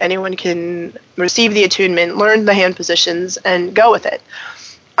can do it. Anyone can receive the attunement, learn the hand positions, and go with it.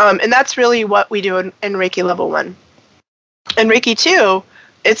 And that's really what we do in Reiki level 1. In Reiki 2,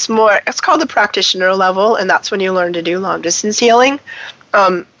 it's called the practitioner level, and that's when you learn to do long distance healing.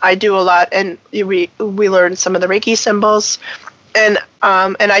 I do a lot, and we learn some of the Reiki symbols, and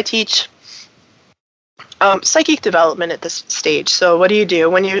I teach psychic development at this stage. So what do you do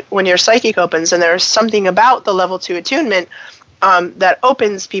when your psychic opens, and there's something about the level 2 attunement that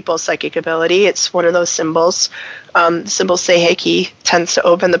opens people's psychic ability? It's one of those symbols. The symbol Seiheki tends to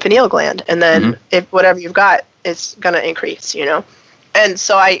open the pineal gland, and then if whatever you've got, it's going to increase, And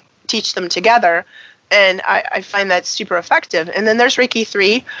so I teach them together, and I find that super effective. And then there's Reiki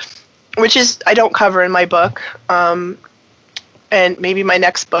 3, which is I don't cover in my book. And maybe my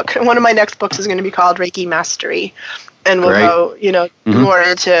next book. One of my next books is going to be called Reiki Mastery, and we'll go, more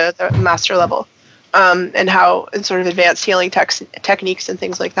into the master level, and how and sort of advanced healing techniques and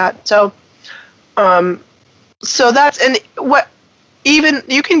things like that. So, so that's and what even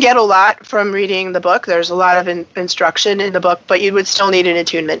you can get a lot from reading the book. There's a lot of instruction in the book, but you would still need an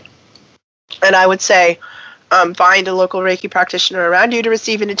attunement. And I would say, find a local Reiki practitioner around you to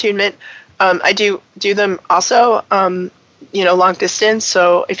receive an attunement. I do them also. Long distance.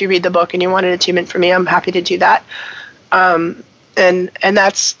 So if you read the book and you want an attunement from me, I'm happy to do that. And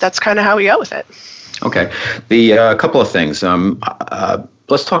that's kind of how we go with it. Okay. The couple of things.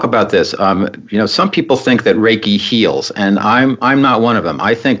 Let's talk about this. Some people think that Reiki heals, and I'm not one of them.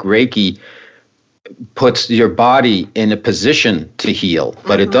 I think Reiki puts your body in a position to heal,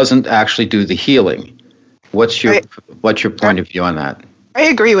 but it doesn't actually do the healing. What's your point of view on that? I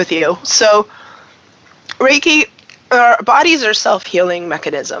agree with you. So Reiki, our bodies are self-healing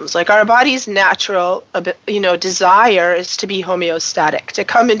mechanisms. Like our body's natural, desire is to be homeostatic, to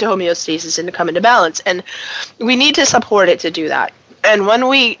come into homeostasis and to come into balance. And we need to support it to do that. And when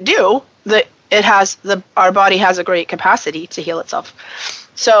we do, our body has a great capacity to heal itself.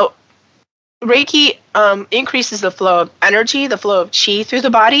 So Reiki increases the flow of energy, the flow of chi through the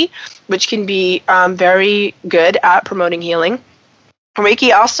body, which can be very good at promoting healing.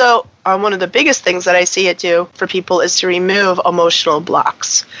 Reiki also, one of the biggest things that I see it do for people is to remove emotional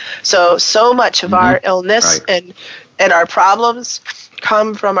blocks. So much of our illness and our problems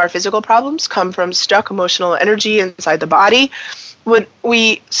come from our physical problems, come from stuck emotional energy inside the body. When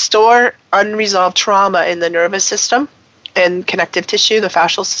we store unresolved trauma in the nervous system and connective tissue, the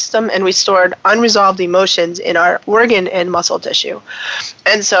fascial system, and we stored unresolved emotions in our organ and muscle tissue.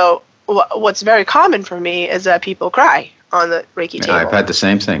 And so what's very common for me is that people cry on the Reiki table. I've had the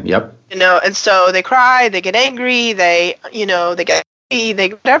same thing. Yep. And so they cry, they get angry, they get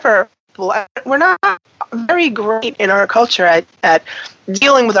whatever. We're not very great in our culture at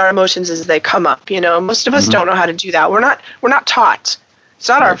dealing with our emotions as they come up. Most of us don't know how to do that. We're not taught. It's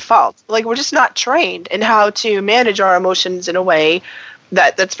not our fault. Like, we're just not trained in how to manage our emotions in a way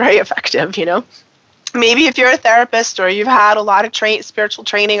that's very effective. Maybe if you're a therapist or you've had a lot of spiritual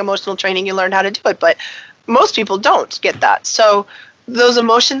training, emotional training, you learned how to do it, but most people don't get that. So those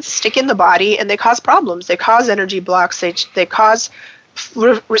emotions stick in the body and they cause problems. They cause energy blocks. They cause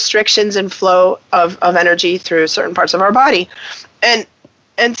restrictions in flow of energy through certain parts of our body.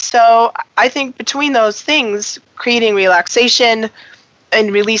 And so I think between those things, creating relaxation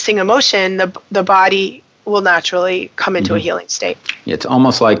and releasing emotion, the body will naturally come into a healing state. It's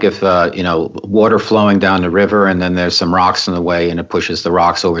almost like if, water flowing down the river and then there's some rocks in the way and it pushes the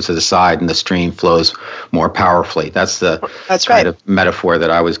rocks over to the side and the stream flows more powerfully. That's kind of metaphor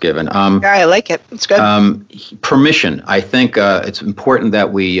that I was given. Yeah, I like it. It's good. Permission. I think it's important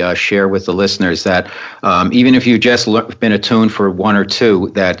that we share with the listeners that even if you've just been attuned for one or two,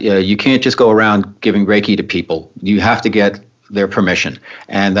 that you can't just go around giving Reiki to people. You have to get their permission,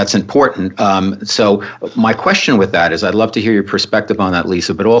 and that's important. So my question with that is, I'd love to hear your perspective on that,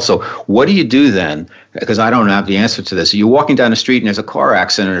 Lisa, but also, what do you do then? Because I don't have the answer to this. You're walking down the street and there's a car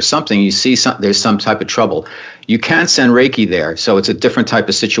accident or something, you see there's some type of trouble. You can't send Reiki there, so it's a different type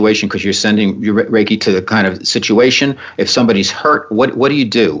of situation because you're sending your Reiki to the kind of situation. If somebody's hurt, what do you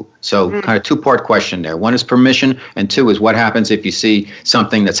do? So kind of two-part question there. One is permission, and two is what happens if you see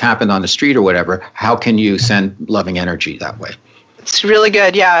something that's happened on the street or whatever. How can you send loving energy that way? It's really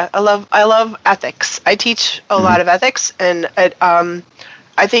good. Yeah, I love ethics. I teach a lot of ethics, and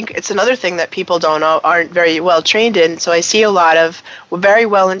I think it's another thing that people aren't very well trained in. So I see a lot of very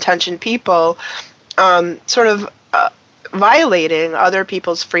well-intentioned people sort of violating other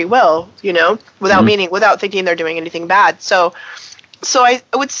people's free will, without thinking they're doing anything bad. So I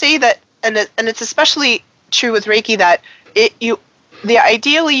would say that, and it's especially true with Reiki, that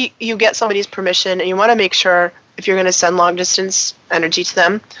ideally you get somebody's permission, and you want to make sure, if you're going to send long distance energy to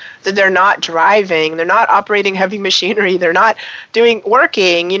them, that they're not driving, they're not operating heavy machinery, they're not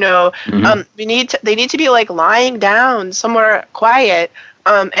working. They need to be like lying down somewhere quiet,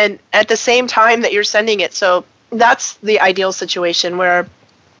 and at the same time that you're sending it. So that's the ideal situation where,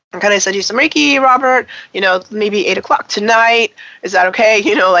 can I send you some Reiki, Robert? Maybe 8:00 tonight. Is that okay?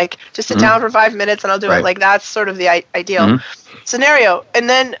 Just sit down for 5 minutes and I'll do it. Like, that's sort of the ideal scenario. And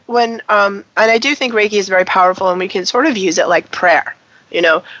then when, and I do think Reiki is very powerful, and we can sort of use it like prayer.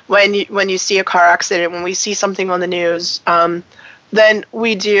 When you see a car accident, when we see something on the news, then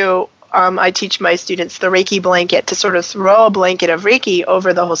we do, I teach my students the Reiki blanket, to sort of throw a blanket of Reiki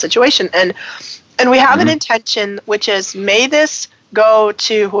over the whole situation. And we have an intention, which is, may this go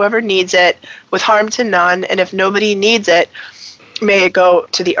to whoever needs it with harm to none. And if nobody needs it, may it go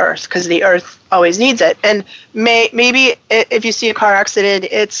to the earth, because the earth always needs it. And maybe if you see a car accident,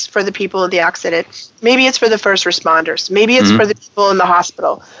 it's for the people in the accident. Maybe it's for the first responders. Maybe it's for the people in the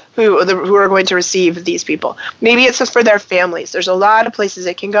hospital who are going to receive these people. Maybe it's just for their families. There's a lot of places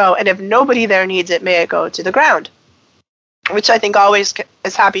it can go. And if nobody there needs it, may it go to the ground, which I think always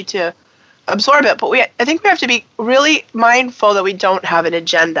is happy to absorb it. But I think we have to be really mindful that we don't have an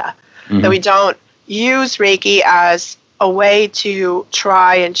agenda, that we don't use Reiki as a way to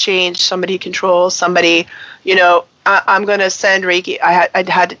try and change somebody, control somebody. I'm going to send Reiki. I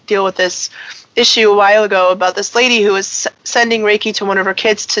had to deal with this issue a while ago about this lady who was sending Reiki to one of her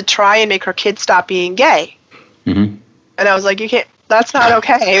kids to try and make her kid stop being gay. And I was like, you can't. That's not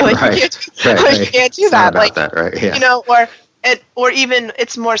okay. Like, you can't do that. Like, that, right? Yeah. Or even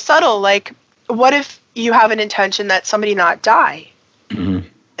it's more subtle. Like, what if you have an intention that somebody not die?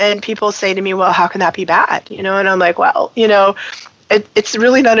 And people say to me, well, how can that be bad? And I'm like, well, it's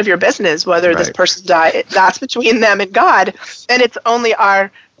really none of your business whether this person died. That's between them and God. And it's only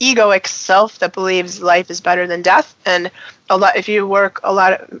our egoic self that believes life is better than death. And if you work, a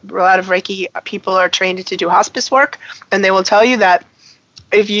lot of Reiki people are trained to do hospice work, and they will tell you that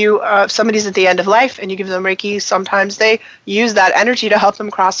if somebody's at the end of life and you give them Reiki, sometimes they use that energy to help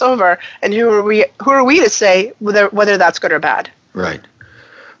them cross over. And who are we to say whether that's good or bad? Right.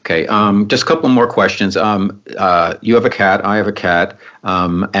 Okay, just a couple more questions. You have a cat, I have a cat,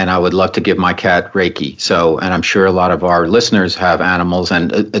 and I would love to give my cat Reiki. And I'm sure a lot of our listeners have animals,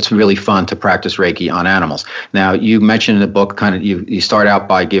 and it's really fun to practice Reiki on animals. Now, you mentioned in the book, kind of, you start out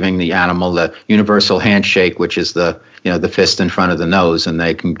by giving the animal the universal handshake, which is the fist in front of the nose, and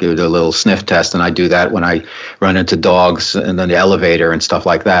they can do the little sniff test. And I do that when I run into dogs and then the elevator and stuff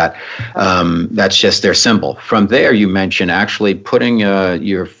like that. That's just their symbol. From there, you mentioned actually putting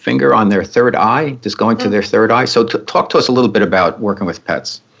your finger on their third eye, just going to their third eye. So talk to us a little bit about working with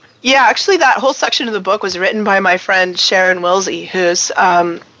pets. Yeah, actually, that whole section of the book was written by my friend Sharon Wilsey, who's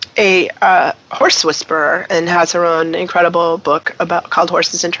a horse whisperer and has her own incredible book called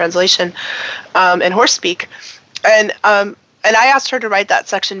Horses in Translation and Horse Speak. And I asked her to write that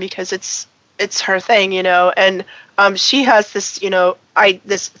section because it's her thing, and she has this,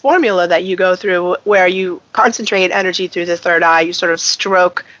 this formula that you go through where you concentrate energy through the third eye, you sort of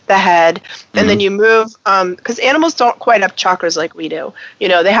stroke the head, and then you move, because animals don't quite have chakras like we do.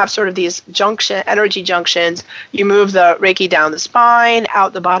 They have sort of these energy junctions. You move the Reiki down the spine,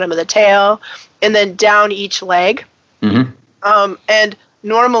 out the bottom of the tail, and then down each leg. And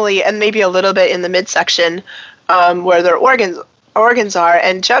normally, and maybe a little bit in the midsection, where their organs are,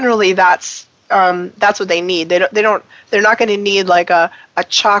 and generally that's what they need. They're not going to need like a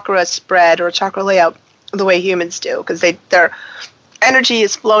chakra spread or a chakra layout the way humans do, because their energy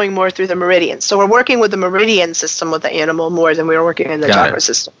is flowing more through the meridians. So we're working with the meridian system with the animal more than we were working in the chakra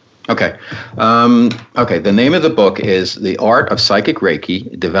system. Okay. The name of the book is The Art of Psychic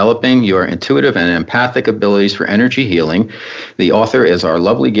Reiki, Developing Your Intuitive and Empathic Abilities for Energy Healing. The author is our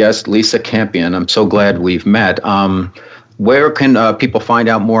lovely guest, Lisa Campion. I'm so glad we've met. Where can people find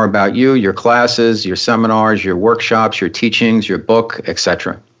out more about you, your classes, your seminars, your workshops, your teachings, your book,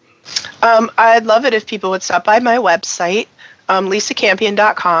 etc.? I'd love it if people would stop by my website,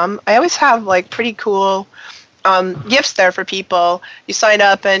 lisacampion.com. I always have pretty cool gifts there for people. You sign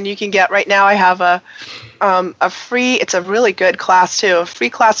up and you can get, right now I have a free, it's a really good class too, a free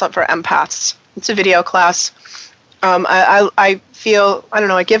class for empaths. It's a video class. I feel, I don't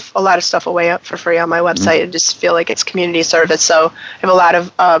know, I give a lot of stuff away for free on my website. I just feel like it's community service. So I have a lot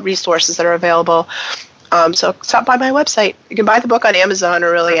of resources that are available. So stop by my website. You can buy the book on Amazon,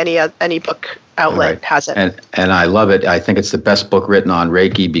 or really any book outlet has it. And I love it. I think it's the best book written on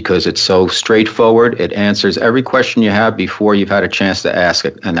Reiki because it's so straightforward. It answers every question you have before you've had a chance to ask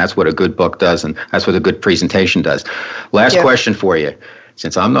it. And that's what a good book does, and that's what a good presentation does. Last question for you.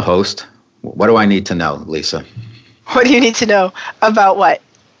 Since I'm the host, what do I need to know, Lisa? What do you need to know about what?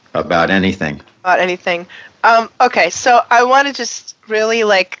 About anything. About anything. Okay, so I want to just really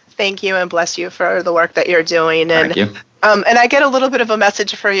thank you and bless you for the work that you're doing. And, thank you. And I get a little bit of a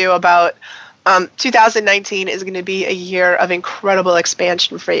message for you about 2019 is going to be a year of incredible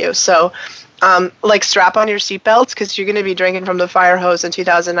expansion for you. So strap on your seatbelts, because you're going to be drinking from the fire hose in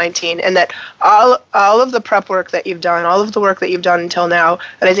 2019. And that all of the prep work that you've done, all of the work that you've done until now,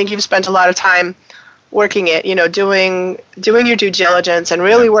 and I think you've spent a lot of time working it, doing your due diligence and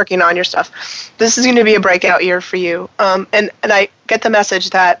really working on your stuff. This is going to be a breakout year for you. And I get the message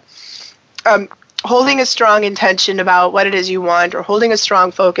that holding a strong intention about what it is you want, or holding a strong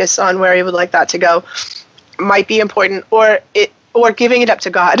focus on where you would like that to go, might be important, or or giving it up to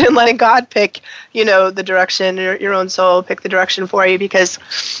God and letting God pick, the direction, your own soul pick the direction for you, because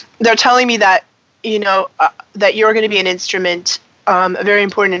they're telling me that, that you're going to be an instrument, a very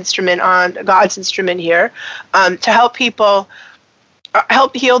important instrument on God's instrument here, to help people,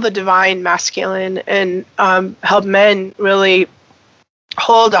 help heal the divine masculine, and help men really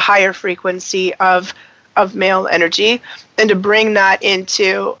hold a higher frequency of male energy, and to bring that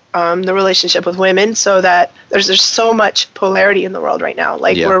into the relationship with women, so that there's so much polarity in the world right now.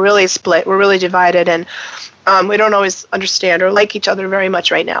 We're really split, we're really divided, and we don't always understand or like each other very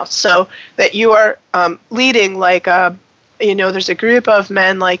much right now. So that you are leading there's a group of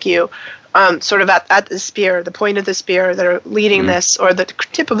men like you, sort of at the spear, the point of the spear, that are leading this, or the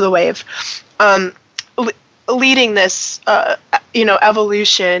tip of the wave, leading this,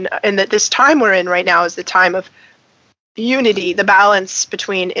 evolution, and that this time we're in right now is the time of unity, the balance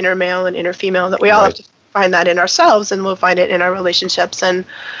between inner male and inner female, that we all have to find that in ourselves, and we'll find it in our relationships. And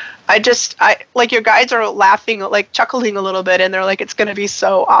I like, your guides are laughing, chuckling a little bit, and they're like, it's going to be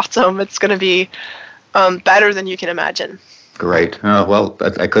so awesome. It's going to be better than you can imagine. Great. Well,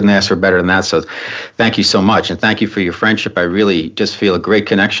 I couldn't ask for better than that. So thank you so much. And thank you for your friendship. I really just feel a great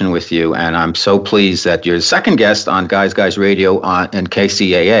connection with you. And I'm so pleased that you're the second guest on Guys Radio in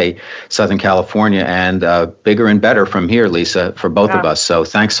KCAA, Southern California, and bigger and better from here, Lisa, for both of us. So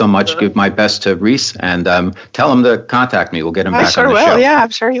thanks so much. Give my best to Reese, and tell him to contact me. We'll get him back on the show. I sure will. Yeah,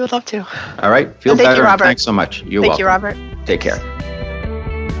 I'm sure he would love to. All right. Feel better. Thank you, Robert. Thanks so much. You're welcome. Thank you, Robert. Take care.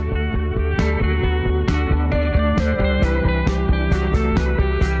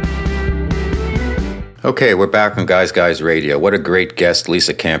 Okay, we're back on Guys Radio. What a great guest,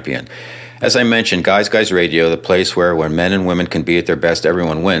 Lisa Campion. As I mentioned, Guys Radio, the place where when men and women can be at their best,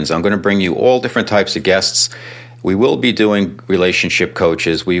 everyone wins. I'm going to bring you all different types of guests. We will be doing relationship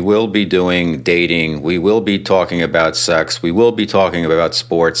coaches. We will be doing dating. We will be talking about sex. We will be talking about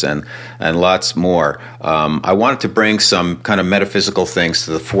sports and lots more. I wanted to bring some kind of metaphysical things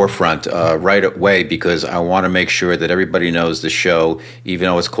to the forefront right away, because I want to make sure that everybody knows the show, even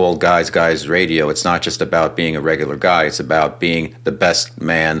though it's called Guys Radio, it's not just about being a regular guy. It's about being the best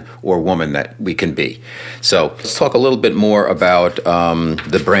man or woman that we can be. So let's talk a little bit more about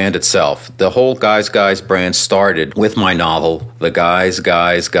the brand itself. The whole Guys brand started with my novel, The Guys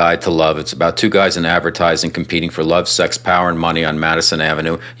Guide to Love. It's about two guys in advertising competing for love, sex, power, and money on Madison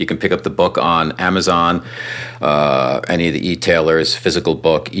Avenue. You can pick up the book on Amazon, any of the e-tailers, physical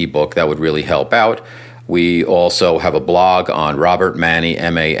book, ebook. That would really help out. We also have a blog on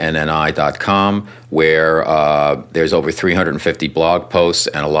robertmanni.com, where there's over 350 blog posts,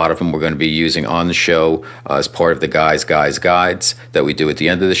 and a lot of them we're going to be using on the show as part of the Guys Guides that we do at the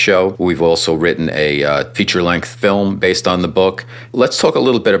end of the show. We've also written a feature-length film based on the book. Let's talk a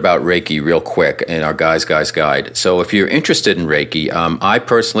little bit about Reiki real quick in our Guys Guide. So if you're interested in Reiki, I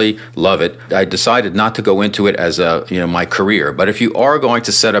personally love it. I decided not to go into it as my career, but if you are going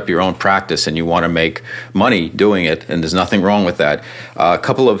to set up your own practice and you want to make money doing it, and there's nothing wrong with that, a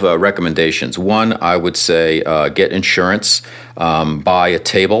couple of recommendations. One, I would say get insurance, buy a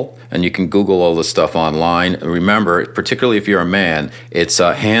table, and you can Google all this stuff online. Remember, particularly if you're a man, it's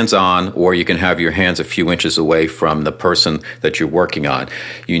hands-on, or you can have your hands a few inches away from the person that you're working on.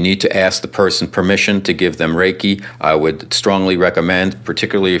 You need to ask the person permission to give them Reiki. I would strongly recommend,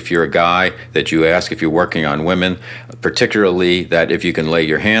 particularly if you're a guy, that you ask if you're working on women, particularly that if you can lay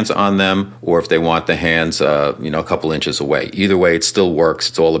your hands on them, or if they want the hands a couple inches away. Either way, it still works.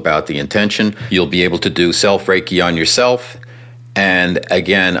 It's all about the intention. You'll be able to do self-Reiki on yourself. And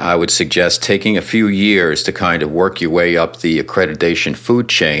again, I would suggest taking a few years to kind of work your way up the accreditation food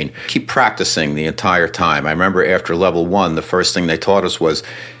chain. Keep practicing the entire time. I remember after level 1, the first thing they taught us was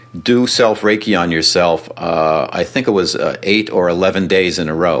do self-Reiki on yourself. I think it was 8 or 11 days in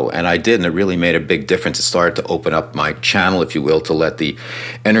a row. And I did, and it really made a big difference. It started to open up my channel, if you will, to let the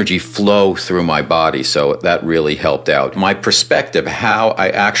energy flow through my body. So that really helped out. My perspective, how I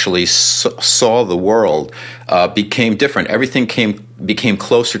actually saw the world, became different. Everything became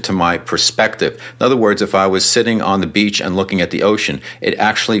closer to my perspective. In other words, if I was sitting on the beach and looking at the ocean, it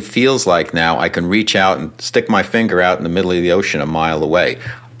actually feels like now I can reach out and stick my finger out in the middle of the ocean a mile away.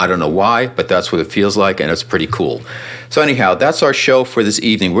 I don't know why, but that's what it feels like, and it's pretty cool. So anyhow, that's our show for this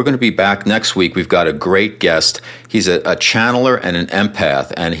evening. We're going to be back next week. We've got a great guest. He's a channeler and an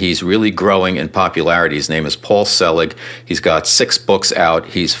empath, and he's really growing in popularity. His name is Paul Selig. He's got 6 books out.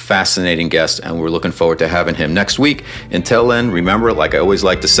 He's a fascinating guest, and we're looking forward to having him next week. Until then, remember, like I always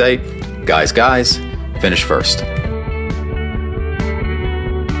like to say, guys, finish first.